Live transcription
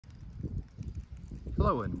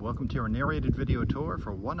Hello and welcome to our narrated video tour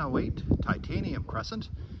for 108 Titanium Crescent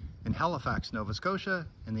in Halifax, Nova Scotia,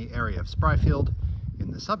 in the area of Spryfield, in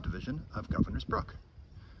the subdivision of Governor's Brook.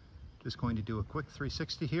 Just going to do a quick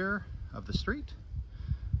 360 here of the street.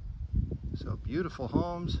 So beautiful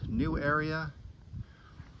homes, new area,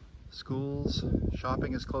 schools,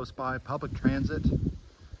 shopping is close by, public transit,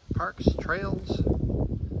 parks, trails,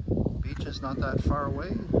 beaches not that far away,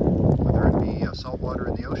 whether it be salt water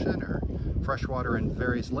in the ocean or freshwater in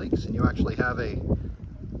various lakes. And you actually have a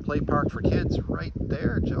play park for kids right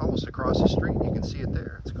there, almost across the street. You can see it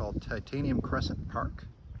there. It's called Titanium Crescent Park.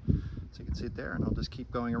 So you can see it there, and I'll just keep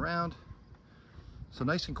going around. So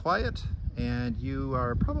nice and quiet, and you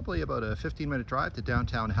are probably about a 15-minute drive to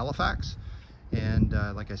downtown Halifax. And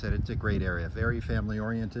like I said, it's a great area, very family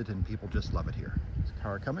oriented, and people just love it here. Is a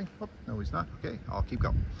car coming? Oh, no, he's not. Okay, I'll keep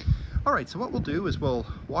going. All right, so what we'll do is we'll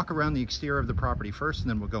walk around the exterior of the property first, and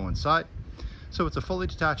then we'll go inside. So it's a fully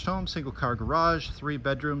detached home, single car garage, 3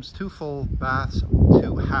 bedrooms, 2 full baths,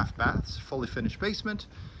 2 half baths, fully finished basement,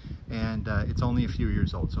 and it's only a few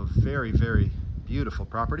years old. So very, very beautiful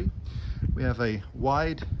property. We have a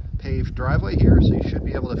wide paved driveway here, so you should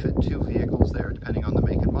be able to fit 2 vehicles there depending on the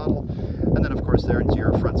make and model. And then of course there's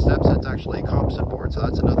your front steps. That's actually a composite board, so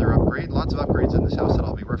that's another upgrade. Lots of upgrades in this house that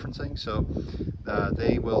I'll be referencing. So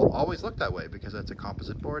they will always look that way because that's a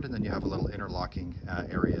composite board, and then you have a little interlocking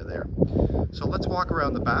area there. So let's walk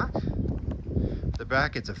around the back. The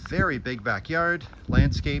back, it's a very big backyard,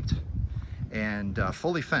 landscaped and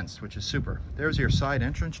fully fenced, which is super. There's your side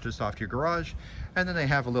entrance just off your garage, and then they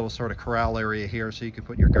have a little sort of corral area here so you can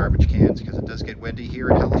put your garbage cans, because it does get windy here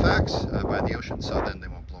in Halifax by the ocean, so then they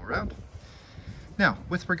won't blow around. Now,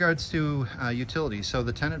 with regards to utilities, so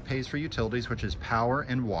the tenant pays for utilities, which is power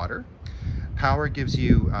and water. Power gives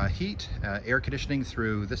you heat, air conditioning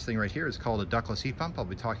through this thing right here. Is called a ductless heat pump. I'll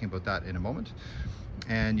be talking about that in a moment.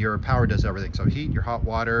 And your power does everything. So heat, your hot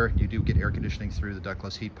water, you do get air conditioning through the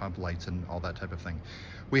ductless heat pump, lights, and all that type of thing.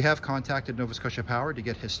 We have contacted Nova Scotia Power to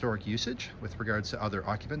get historic usage with regards to other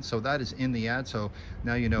occupants. So that is in the ad. So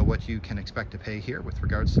now you know what you can expect to pay here with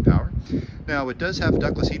regards to power. Now it does have a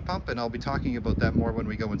ductless heat pump, and I'll be talking about that more when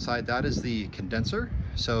we go inside. That is the condenser.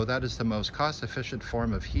 So that is the most cost-efficient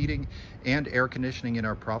form of heating and air conditioning in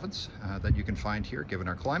our province that you can find here, given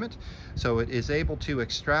our climate. So it is able to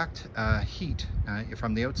extract heat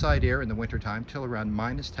from the outside air in the wintertime till around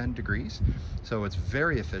 -10 degrees. So it's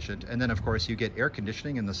very efficient. And then of course you get air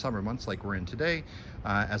conditioning in the summer months like we're in today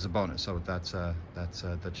as a bonus. So that's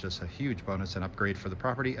just a huge bonus and upgrade for the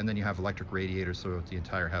property. And then you have electric radiators throughout the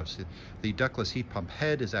entire house. The ductless heat pump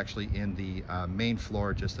head is actually in the main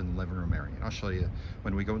floor, just in the living room area. And I'll show you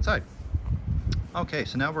when we go inside. Okay,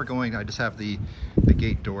 so now we're going, I just have the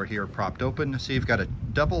gate door here propped open. So you've got a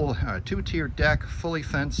double 2-tier deck, fully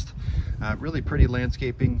fenced, really pretty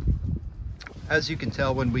landscaping. As you can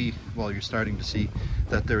tell you're starting to see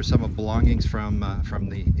that there's some belongings from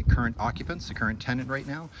the current occupants, the current tenant right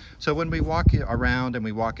now. So when we walk around and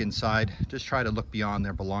we walk inside, just try to look beyond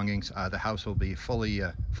their belongings. The house will be fully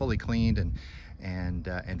cleaned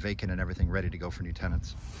and vacant and everything, ready to go for new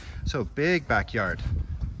tenants. So big backyard.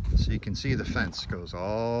 So you can see the fence goes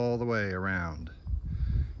all the way around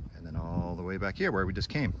and then all the way back here where we just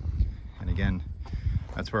came. And again,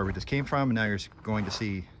 that's where we just came from. And now you're going to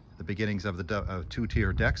see the beginnings of the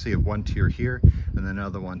 2-tier deck. So you have 1 tier here and then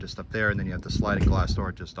another one just up there. And then you have the sliding glass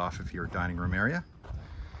door just off of your dining room area.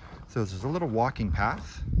 So there's a little walking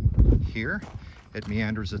path here. It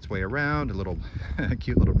meanders its way around, a little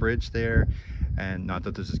cute little bridge there. And not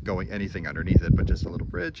that this is going anything underneath it, but just a little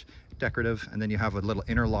bridge, decorative. And then you have a little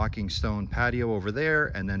interlocking stone patio over there,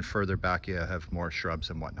 and then further back you have more shrubs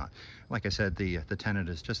and whatnot. Like I said, the tenant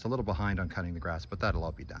is just a little behind on cutting the grass, but that'll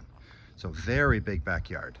all be done. So very big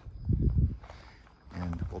backyard.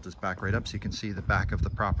 And we'll just back right up so you can see the back of the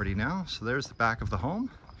property now. So there's the back of the home.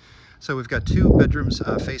 So we've got 2 bedrooms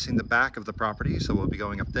facing the back of the property. So we'll be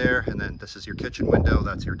going up there, and then this is your kitchen window.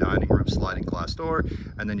 That's your dining room, sliding glass door.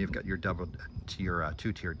 And then you've got your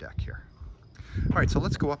 2-tier deck here. All right, so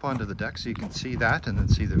let's go up onto the deck so you can see that and then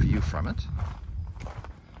see the view from it.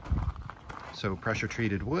 So pressure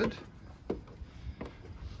treated wood.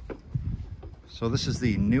 So this is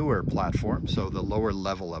the newer platform, so the lower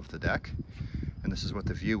level of the deck. And this is what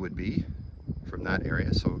the view would be from that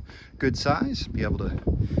area. So good size, be able to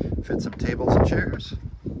fit some tables and chairs.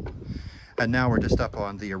 And now we're just up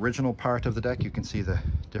on the original part of the deck. You can see the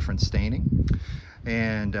different staining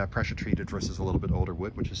and pressure treated versus a little bit older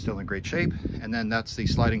wood, which is still in great shape. And then that's the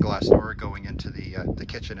sliding glass door going into the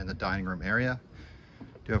kitchen and the dining room area.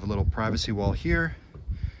 Do have a little privacy wall here.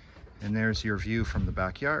 And there's your view from the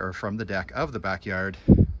backyard, or from the deck of the backyard,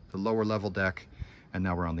 the lower level deck, And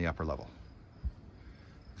now we're on the upper level.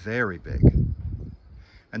 Very big.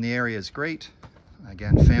 And the area is great.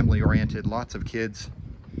 Again, family oriented, lots of kids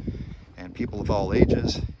and people of all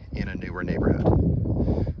ages in a newer neighborhood.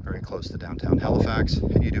 Very close to downtown Halifax,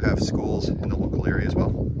 and you do have schools in the local area as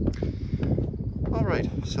well. All right,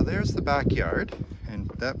 so there's the backyard, and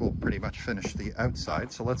that will pretty much finish the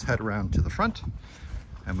outside. So let's head around to the front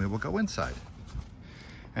and we will go inside.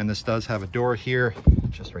 And this does have a door here,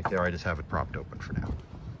 just right there. I just have it propped open for now.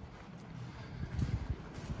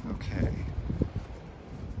 Okay.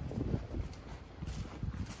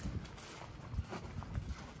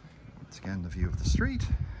 Once again, the view of the street,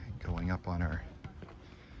 going up on our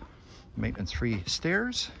maintenance-free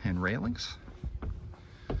stairs and railings.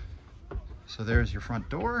 So there's your front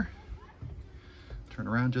door. Turn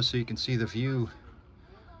around just so you can see the view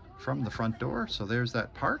from the front door. So there's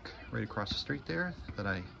that park right across the street there that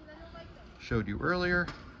I showed you earlier.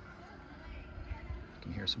 You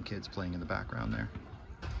can hear some kids playing in the background there.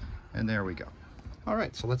 And there we go. All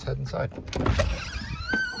right, so let's head inside.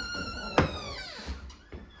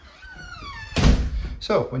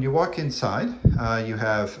 So when you walk inside, you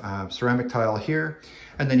have ceramic tile here,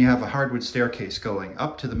 and then you have a hardwood staircase going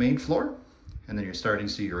up to the main floor. And then you're starting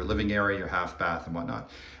to see your living area, your half bath and whatnot.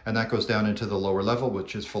 And that goes down into the lower level,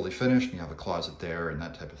 which is fully finished. And you have a closet there and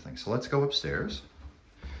that type of thing. So let's go upstairs.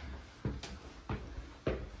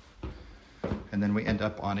 And then we end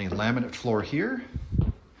up on a laminate floor here.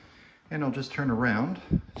 And I'll just turn around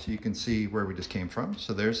so you can see where we just came from.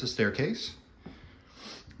 So there's the staircase.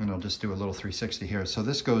 And I'll just do a little 360 here. So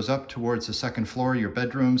this goes up towards the second floor, your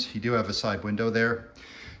bedrooms. You do have a side window there.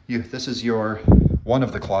 This is your one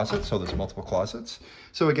of the closets, so there's multiple closets.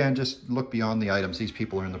 So again, just look beyond the items. These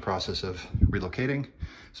people are in the process of relocating.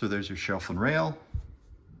 So there's your shelf and rail.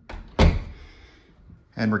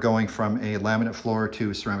 And we're going from a laminate floor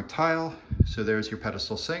to ceramic tile. So there's your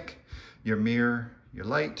pedestal sink, your mirror, your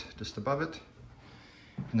light just above it.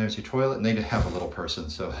 And there's your toilet, and they have a little person,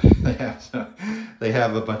 so they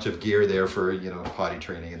have a bunch of gear there for, you know, potty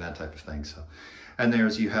training and that type of thing. So, and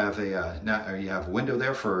there's you have a window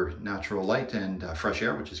there for natural light and fresh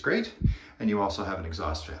air, which is great. And you also have an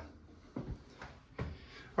exhaust fan.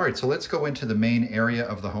 All right, so let's go into the main area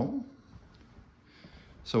of the home.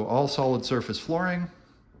 So all solid surface flooring.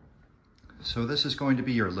 So this is going to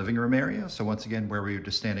be your living room area. So once again, where we were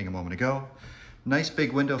just standing a moment ago. Nice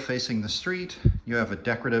big window facing the street. You have a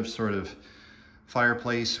decorative sort of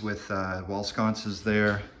fireplace with wall sconces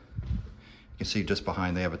there. You can see just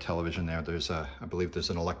behind they have a television there. There's I believe there's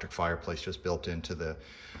an electric fireplace just built into the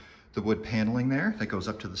wood paneling there that goes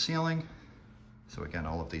up to the ceiling. So again,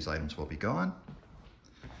 all of these items will be gone.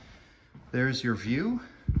 There's your view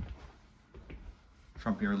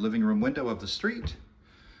from your living room window of the street.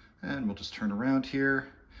 And we'll just turn around here.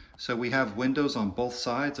 So we have windows on both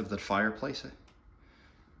sides of the fireplace.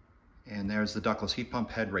 And there's the ductless heat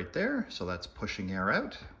pump head right there. So that's pushing air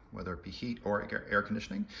out, whether it be heat or air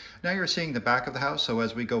conditioning. Now you're seeing the back of the house. So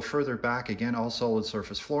as we go further back, again, all solid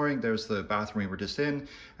surface flooring. There's the bathroom we were just in.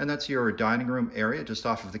 And that's your dining room area just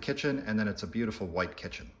off of the kitchen. And then it's a beautiful white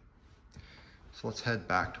kitchen. So let's head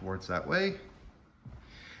back towards that way.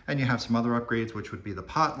 And you have some other upgrades, which would be the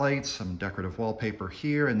pot lights, some decorative wallpaper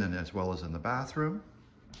here, and then as well as in the bathroom.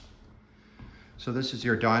 So this is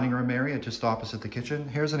your dining room area just opposite the kitchen.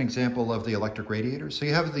 Here's an example of the electric radiators. So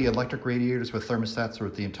you have the electric radiators with thermostats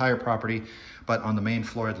throughout the entire property, but on the main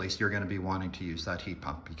floor at least, you're going to be wanting to use that heat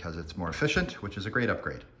pump because it's more efficient, which is a great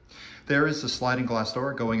upgrade. There is the sliding glass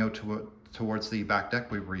door going out towards the back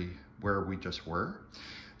deck where we just were.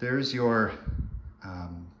 There's your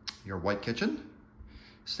white kitchen,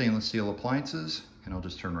 stainless steel appliances, and I'll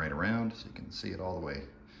just turn right around so you can see it all the way,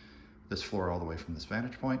 this floor all the way from this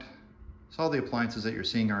vantage point. So all the appliances that you're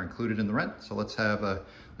seeing are included in the rent. So let's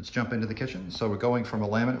jump into the kitchen. So we're going from a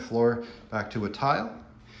laminate floor back to a tile.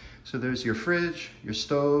 So there's your fridge, your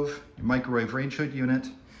stove, your microwave range hood unit,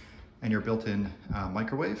 and your built-in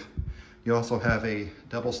microwave. You also have a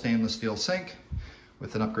double stainless steel sink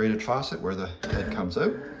with an upgraded faucet where the head comes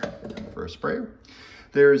out for a sprayer.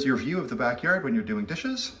 There's your view of the backyard when you're doing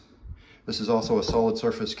dishes. This is also a solid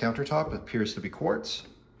surface countertop. It appears to be quartz.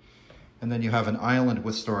 And then you have an island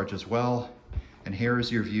with storage as well. And here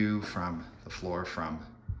is your view from the floor from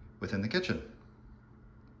within the kitchen.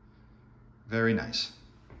 Very nice.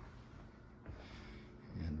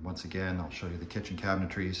 And once again, I'll show you the kitchen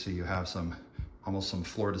cabinetry. So you have almost some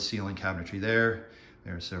floor to ceiling cabinetry there.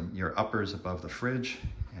 There's your uppers above the fridge.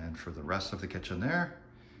 And for the rest of the kitchen there,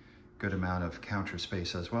 good amount of counter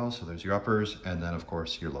space as well. So there's your uppers and then of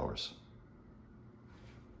course your lowers.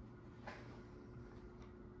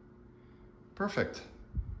 Perfect.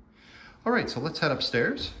 All right, so let's head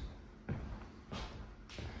upstairs.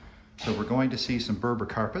 So we're going to see some Berber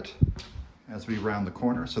carpet as we round the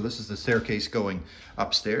corner. So this is the staircase going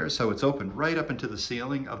upstairs. So it's open right up into the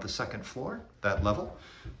ceiling of the second floor, that level.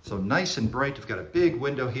 So nice and bright. We've got a big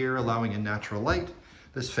window here allowing in natural light.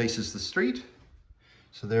 This faces the street.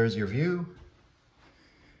 So there's your view.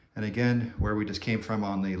 And again, where we just came from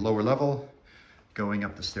on the lower level, going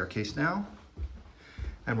up the staircase now.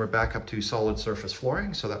 And we're back up to solid surface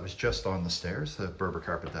flooring. So that was just on the stairs, the Berber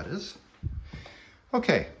carpet that is.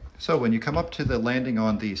 Okay, so when you come up to the landing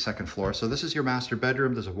on the second floor, so this is your master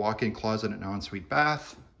bedroom. There's a walk-in closet and an ensuite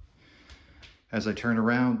bath. As I turn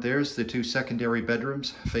around, there's the two secondary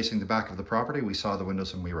bedrooms facing the back of the property. We saw the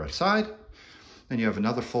windows when we were outside. Then you have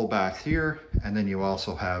another full bath here, and then you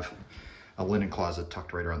also have a linen closet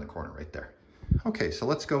tucked right around the corner right there. Okay, so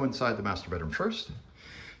let's go inside the master bedroom first.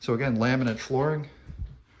 So again, laminate flooring.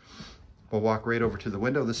 We'll walk right over to the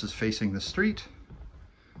window. This is facing the street.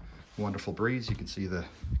 Wonderful breeze. You can see the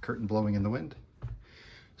curtain blowing in the wind.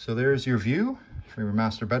 So there's your view for your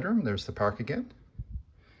master bedroom. There's the park again.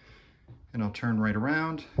 And I'll turn right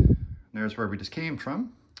around. There's where we just came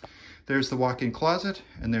from. There's the walk-in closet,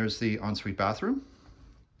 and there's the ensuite bathroom.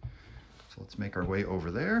 So let's make our way over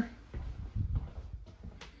there.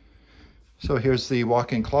 So here's the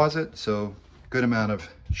walk-in closet. So good amount of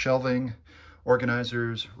shelving,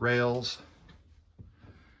 organizers, rails,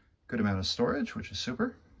 good amount of storage, which is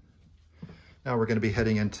super. Now we're going to be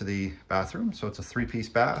heading into the bathroom. So it's a three-piece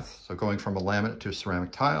bath. So going from a laminate to a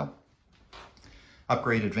ceramic tile.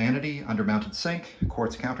 Upgraded vanity, under-mounted sink,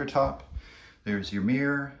 quartz countertop. There's your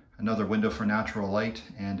mirror, another window for natural light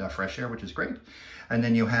and fresh air, which is great. And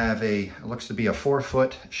then you have it looks to be a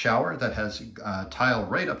 4-foot shower that has tile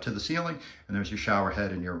right up to the ceiling. And there's your shower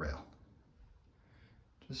head and your rail.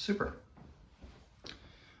 Which is super.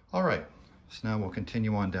 All right, so now we'll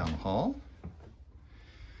continue on down the hall.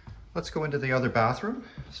 Let's go into the other bathroom.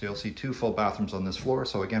 So you'll see two full bathrooms on this floor.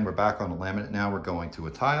 So again, we're back on a laminate now. We're going to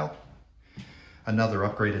a tile. Another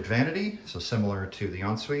upgraded vanity, so similar to the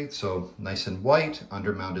ensuite. So nice and white,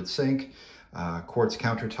 under-mounted sink, quartz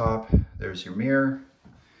countertop. There's your mirror.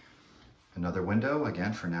 Another window,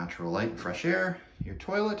 again, for natural light and fresh air. Your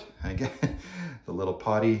toilet, again, the little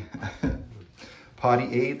potty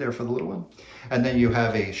aid there for the little one. And then you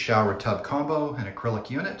have a shower tub combo, an acrylic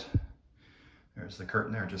unit. There's the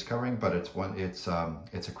curtain there just covering, but it's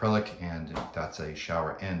acrylic, and that's a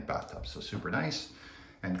shower and bathtub. So super nice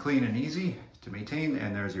and clean and easy to maintain.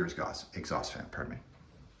 And there's your exhaust fan, pardon me.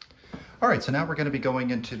 All right, so now we're going to be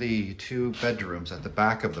going into the two bedrooms at the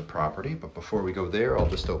back of the property. But before we go there, I'll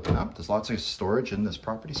just open up. There's lots of storage in this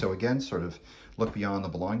property. So again, sort of look beyond the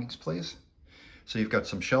belongings, please. So you've got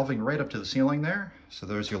some shelving right up to the ceiling there. So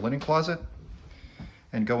there's your linen closet.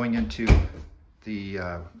 And going into the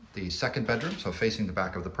second bedroom, so facing the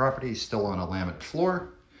back of the property, still on a laminate floor.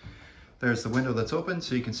 There's the window that's open,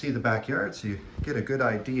 so you can see the backyard, so you get a good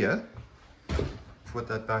idea of what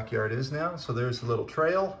that backyard is now. So there's a little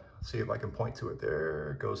trail. See if I can point to it.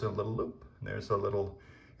 There goes a little loop. And there's a little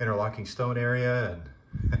interlocking stone area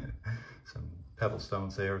and some pebble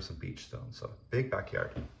stones there, some beach stones. So big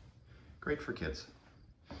backyard. Great for kids.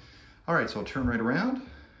 All right, so I'll turn right around.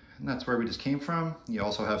 And that's where we just came from. You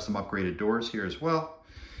also have some upgraded doors here as well.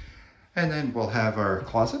 And then we'll have our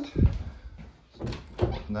closet. So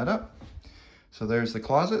open that up. So there's the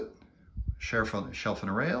closet, shelf and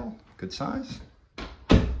a rail, good size.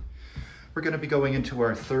 We're going to be going into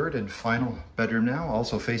our third and final bedroom now,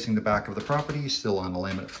 also facing the back of the property, still on the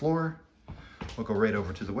laminate floor. We'll go right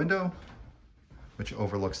over to the window, which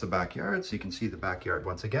overlooks the backyard, so you can see the backyard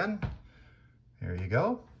once again. There you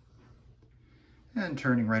go. And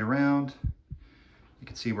turning right around, you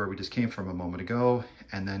can see where we just came from a moment ago,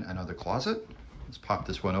 and then another closet. Let's pop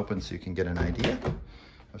this one open so you can get an idea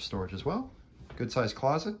of storage as well. Good sized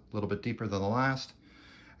closet, a little bit deeper than the last.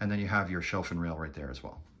 And then you have your shelf and rail right there as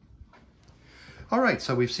well. All right,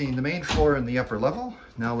 so we've seen the main floor and the upper level.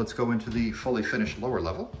 Now let's go into the fully finished lower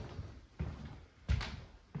level.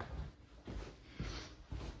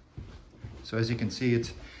 So as you can see,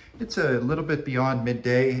 it's a little bit beyond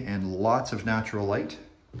midday and lots of natural light.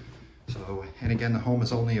 So, and again, the home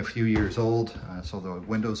is only a few years old, so the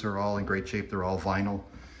windows are all in great shape. They're all vinyl.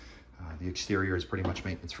 The exterior is pretty much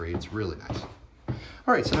maintenance free. It's really nice.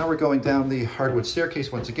 All right, so now we're going down the hardwood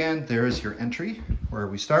staircase once again. There is your entry where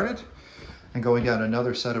we started, and going down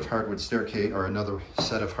another set of hardwood staircase, or another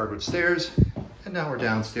set of hardwood stairs. And now we're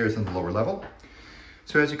downstairs in the lower level.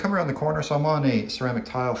 So as you come around the corner, so I'm on a ceramic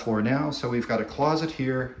tile floor now. So we've got a closet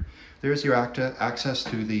here. There's your access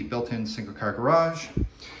to the built-in single car garage.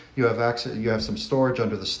 You have access, you have some storage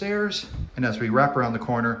under the stairs, and as we wrap around the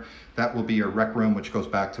corner, that will be your rec room, which goes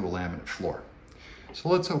back to a laminate floor. So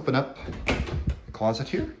let's open up the closet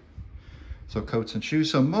here. So coats and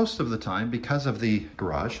shoes. So most of the time, because of the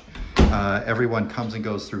garage, everyone comes and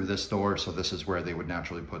goes through this door, so this is where they would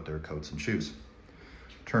naturally put their coats and shoes.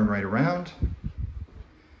 Turn right around,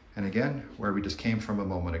 and again, where we just came from a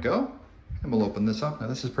moment ago, and we'll open this up. Now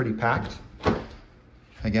this is pretty packed,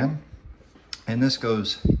 again, and this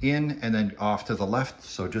goes in and then off to the left,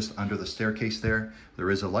 so just under the staircase there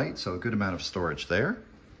is a light, so a good amount of storage there.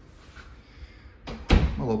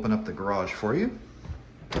 We'll open up the garage for you.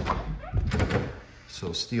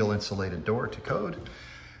 So steel insulated door to code.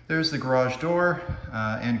 There's the garage door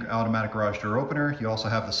and automatic garage door opener. You also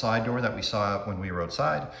have the side door that we saw when we were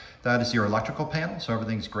outside. That is your electrical panel, so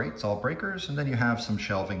everything's great. It's all breakers, and then you have some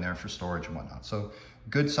shelving there for storage and whatnot. So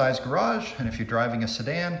good sized garage, and if you're driving a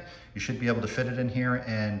sedan, you should be able to fit it in here,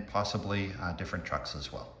 and possibly different trucks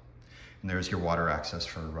as well. And there's your water access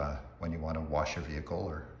for when you want to wash your vehicle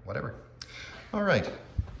or whatever. All right,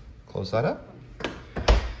 close that up.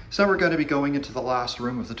 So we're going to be going into the last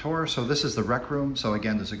room of the tour. So this is the rec room. So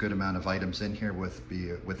again, there's a good amount of items in here with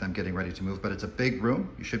them getting ready to move, but it's a big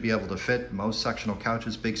room. You should be able to fit most sectional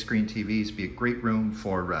couches, big screen TVs, be a great room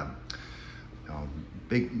for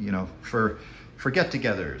for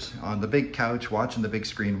get-togethers on the big couch, watching the big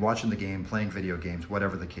screen, watching the game, playing video games,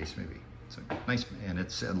 whatever the case may be. So nice, and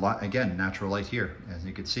it's a lot, again, natural light here. As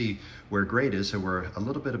you can see where grade is, so we're a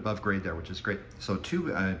little bit above grade there, which is great. So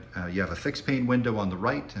you have a fixed pane window on the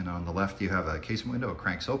right, and on the left you have a casement window, it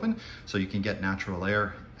cranks open, so you can get natural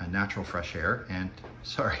air, natural fresh air, and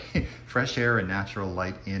fresh air and natural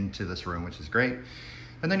light into this room, which is great.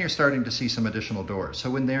 And then you're starting to see some additional doors.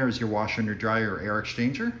 So in there is your washer and your dryer, air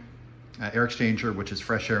exchanger. Air exchanger, which is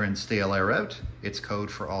fresh air in, stale air out. It's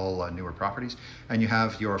code for all newer properties. And you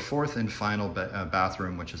have your fourth and final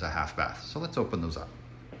bathroom, which is a half bath. So let's open those up.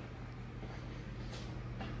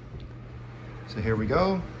 So here we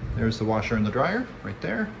go. There's the washer and the dryer right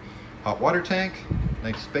there. Hot water tank,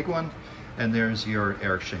 nice big one. And there's your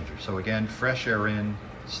air exchanger. So again, fresh air in,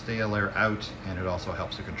 stale air out, and it also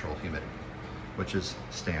helps to control humidity, which is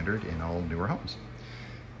standard in all newer homes.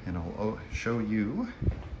 And I'll show you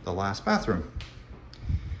the last bathroom.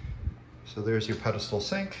 So there's your pedestal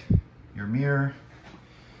sink, your mirror,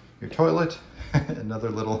 your toilet, another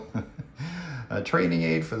little training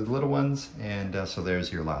aid for the little ones, and so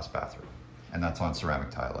there's your last bathroom. And that's on ceramic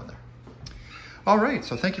tile in there. All right,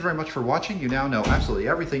 so thank you very much for watching. You now know absolutely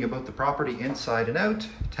everything about the property inside and out.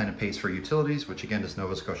 Tenant pays for utilities, which again is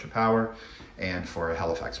Nova Scotia Power, and for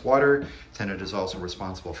Halifax Water. Tenant is also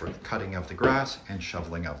responsible for cutting out the grass and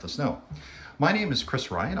shoveling out the snow. My name is Chris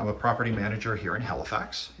Ryan. I'm a property manager here in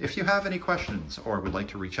Halifax. If you have any questions or would like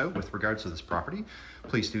to reach out with regards to this property,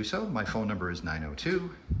 please do so. My phone number is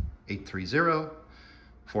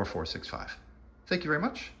 902-830-4465. Thank you very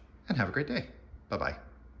much and have a great day. Bye-bye.